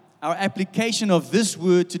now, our application of this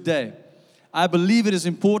word today, I believe it is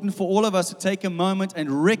important for all of us to take a moment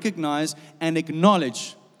and recognize and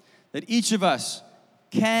acknowledge that each of us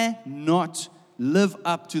cannot live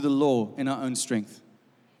up to the law in our own strength.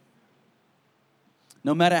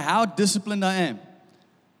 No matter how disciplined I am,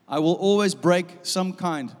 I will always break some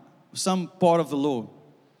part of the law.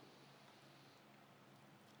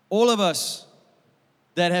 All of us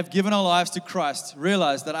that have given our lives to Christ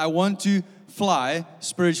realize that I want to fly,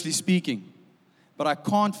 spiritually speaking, but I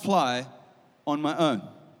can't fly on my own.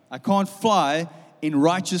 I can't fly in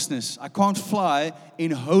righteousness. I can't fly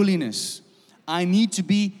in holiness. I need to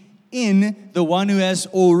be in the one who has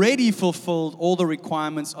already fulfilled all the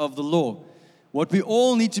requirements of the law. What we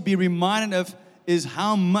all need to be reminded of is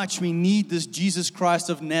how much we need this Jesus Christ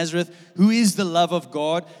of Nazareth, who is the love of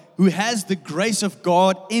God, who has the grace of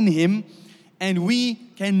God in Him. And we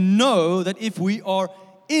can know that if we are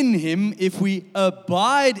in Him, if we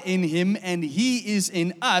abide in Him and He is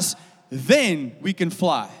in us, then we can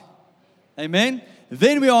fly. Amen?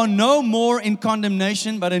 Then we are no more in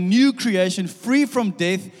condemnation, but a new creation, free from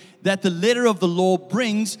death that the letter of the law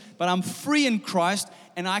brings. But I'm free in Christ,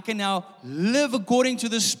 and I can now live according to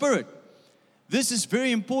the Spirit. This is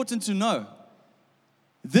very important to know.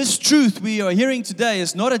 This truth we are hearing today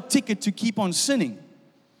is not a ticket to keep on sinning.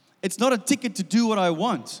 It's not a ticket to do what I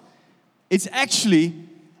want. It's actually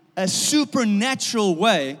a supernatural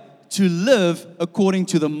way to live according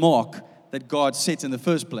to the mark that God set in the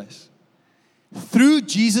first place. Through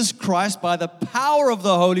Jesus Christ, by the power of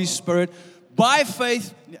the Holy Spirit, by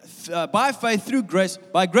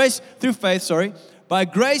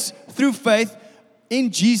grace through faith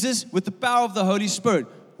in Jesus with the power of the Holy Spirit,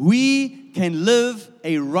 we can live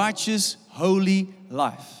a righteous, holy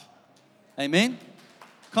life. Amen?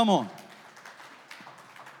 Come on.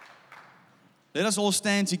 Let us all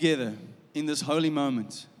stand together in this holy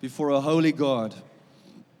moment before a holy God.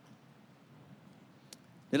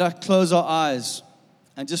 Let us close our eyes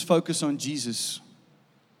and just focus on Jesus.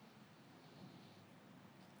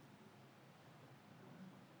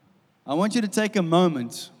 I want you to take a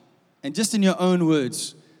moment and just in your own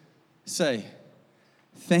words say,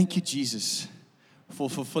 thank you, Jesus, for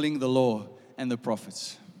fulfilling the law and the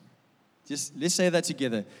prophets. Just let's say that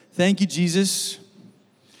together. Thank you, Jesus,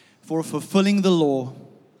 for fulfilling the law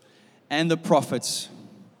and the prophets,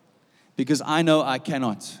 because I know I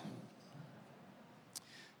cannot.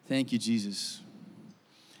 Thank you, Jesus.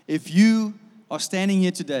 If you are standing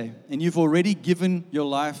here today and you've already given your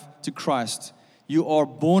life to Christ, you are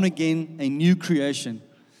born again, a new creation.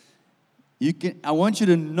 I want you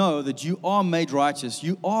to know that you are made righteous.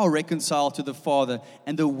 You are reconciled to the Father.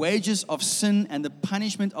 And the wages of sin and the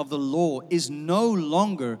punishment of the law is no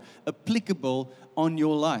longer applicable on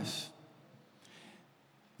your life.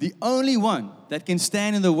 The only one that can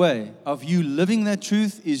stand in the way of you living that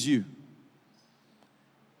truth is you.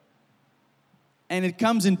 And it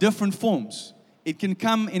comes in different forms. It can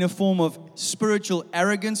come in a form of spiritual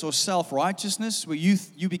arrogance or self-righteousness, where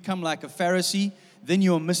you become like a Pharisee, then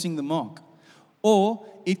you are missing the mark. Or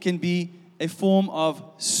it can be a form of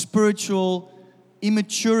spiritual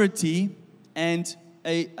immaturity and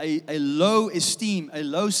a low esteem, a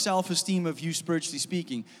low self-esteem of you spiritually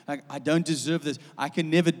speaking. Like, I don't deserve this. I can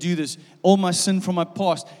never do this. All my sin from my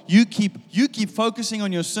past. You keep focusing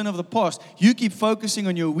on your sin of the past. You keep focusing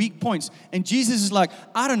on your weak points. And Jesus is like,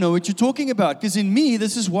 I don't know what you're talking about, because in me,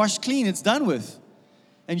 this is washed clean. It's done with.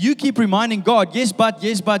 And you keep reminding God, yes, but,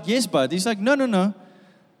 yes, but, yes, but. He's like, no.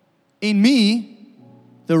 In me,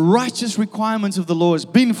 the righteous requirements of the law has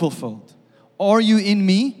been fulfilled. Are you in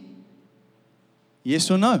me? Yes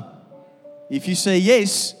or no? If you say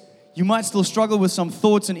yes, you might still struggle with some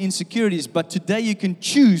thoughts and insecurities, but today you can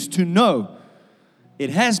choose to know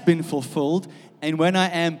it has been fulfilled, and when I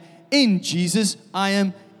am in Jesus, I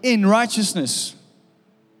am in righteousness.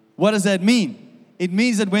 What does that mean? It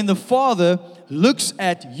means that when the Father looks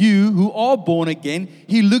at you who are born again,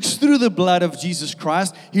 He looks through the blood of Jesus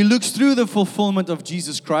Christ. He looks through the fulfillment of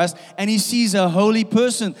Jesus Christ, and He sees a holy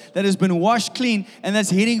person that has been washed clean and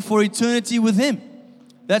that's heading for eternity with Him.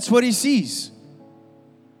 That's what He sees.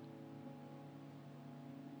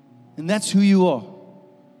 And that's who you are.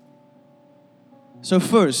 So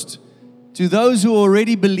first, to those who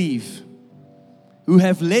already believe, who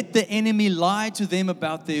have let the enemy lie to them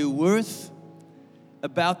about their worth,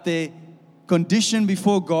 about their condition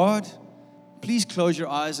before God, please close your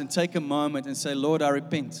eyes and take a moment and say, Lord, I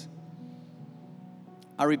repent.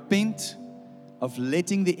 I repent of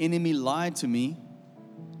letting the enemy lie to me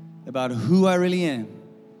about who I really am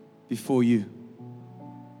before you.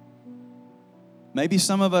 Maybe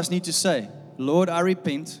some of us need to say, Lord, I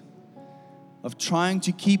repent of trying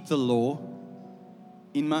to keep the law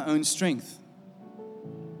in my own strength.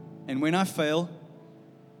 And when I fail,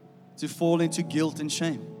 to fall into guilt and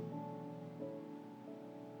shame.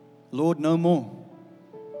 Lord, no more.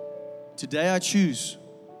 Today I choose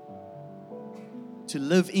to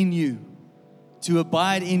live in you, to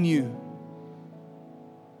abide in you,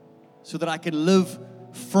 so that I can live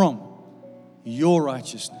from your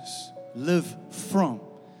righteousness, live from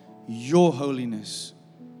your holiness.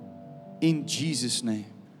 In Jesus' name.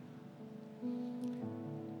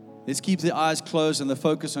 Let's keep the eyes closed and the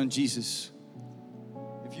focus on Jesus.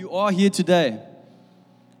 If you are here today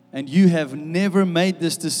and you have never made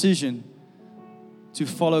this decision to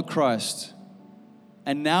follow Christ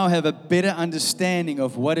and now have a better understanding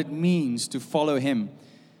of what it means to follow Him,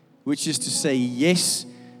 which is to say, yes,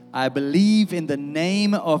 I believe in the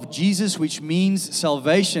name of Jesus, which means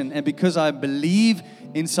salvation. And because I believe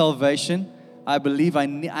in salvation, I believe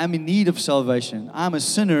I'm in need of salvation. I'm a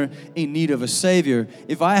sinner in need of a Savior.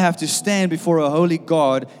 If I have to stand before a holy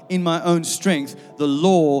God in my own strength, the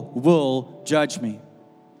law will judge me.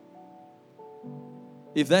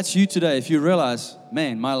 If that's you today, if you realize,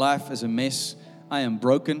 man, my life is a mess, I am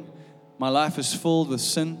broken, my life is filled with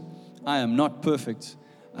sin, I am not perfect,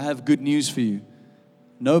 I have good news for you.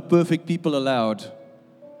 No perfect people allowed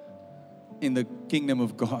in the kingdom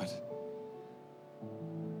of God.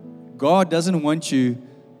 God doesn't want you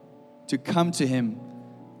to come to Him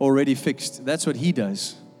already fixed. That's what He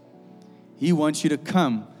does. He wants you to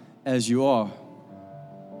come as you are.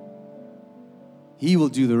 He will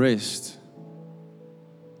do the rest.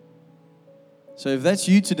 So if that's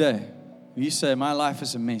you today, you say, my life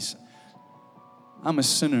is a mess. I'm a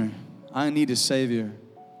sinner. I need a Savior.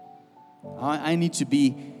 I need to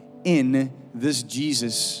be in this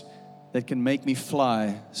Jesus that can make me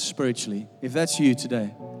fly spiritually. If that's you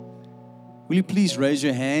today, will you please raise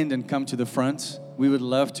your hand and come to the front? We would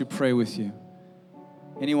love to pray with you.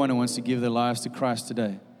 Anyone who wants to give their lives to Christ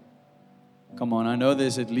today, come on, I know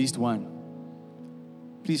there's at least one.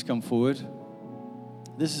 Please come forward.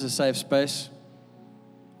 This is a safe space.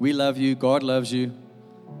 We love you. God loves you.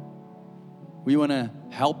 We want to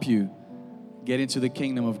help you get into the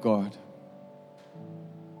kingdom of God.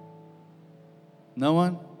 No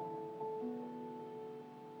one?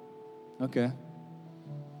 Okay.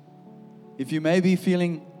 If you may be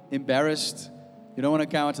feeling embarrassed, you don't want to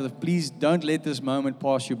come out to please don't let this moment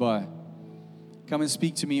pass you by. Come and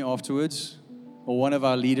speak to me afterwards, or one of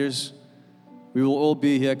our leaders. We will all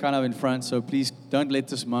be here kind of in front, so please don't let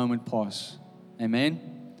this moment pass. Amen?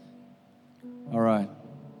 All right.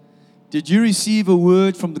 Did you receive a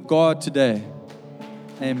word from the God today?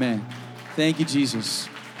 Amen. Thank you, Jesus.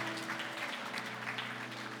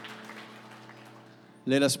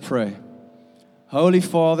 Let us pray. Holy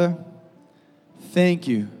Father, thank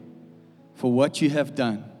you for what you have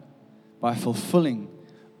done by fulfilling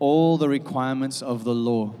all the requirements of the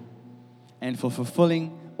law and for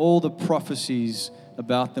fulfilling all the prophecies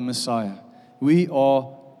about the Messiah. We are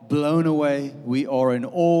blown away, we are in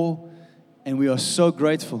awe, and we are so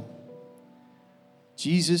grateful.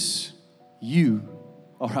 Jesus, you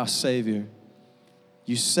are our Savior.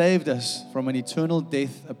 You saved us from an eternal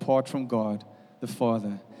death apart from God the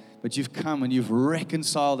Father. But you've come and you've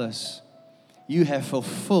reconciled us. You have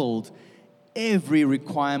fulfilled every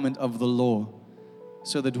requirement of the law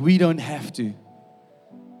so that we don't have to.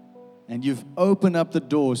 And you've opened up the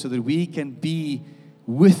door so that we can be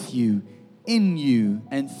with you, in you,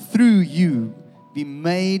 and through you be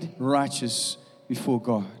made righteous before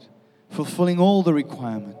God, fulfilling all the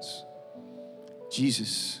requirements.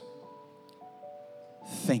 Jesus,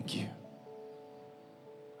 thank you.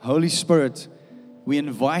 Holy Spirit, we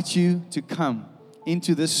invite you to come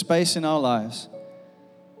into this space in our lives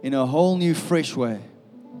in a whole new, fresh way.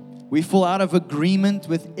 We fall out of agreement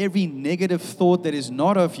with every negative thought that is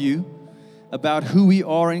not of you about who we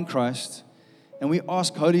are in Christ. And we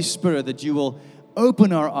ask, Holy Spirit, that you will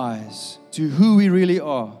open our eyes to who we really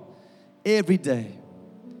are every day.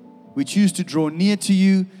 We choose to draw near to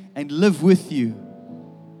you and live with you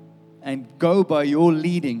and go by your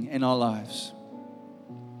leading in our lives.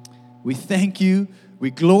 We thank you We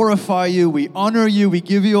glorify you, we honor you, we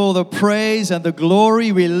give you all the praise and the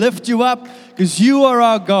glory. We lift you up because you are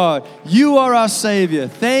our God. You are our Savior.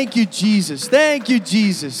 Thank you, Jesus. Thank you,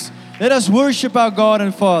 Jesus. Let us worship our God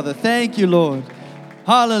and Father. Thank you, Lord.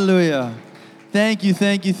 Hallelujah. Thank you,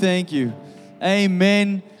 thank you, thank you.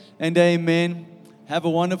 Amen and amen. Have a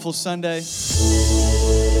wonderful Sunday.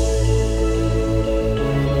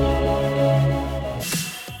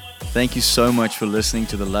 Thank you so much for listening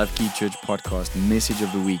to the Love Key Church podcast, Message of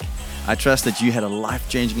the Week. I trust that you had a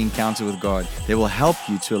life-changing encounter with God that will help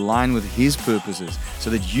you to align with His purposes so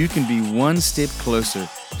that you can be one step closer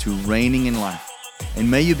to reigning in life. And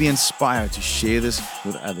may you be inspired to share this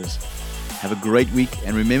with others. Have a great week,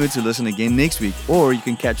 and remember to listen again next week, or you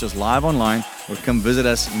can catch us live online or come visit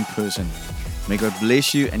us in person. May God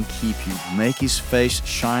bless you and keep you, make His face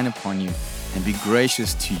shine upon you, and be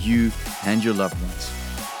gracious to you and your loved ones.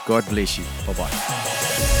 God bless you.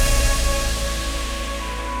 Bye-bye.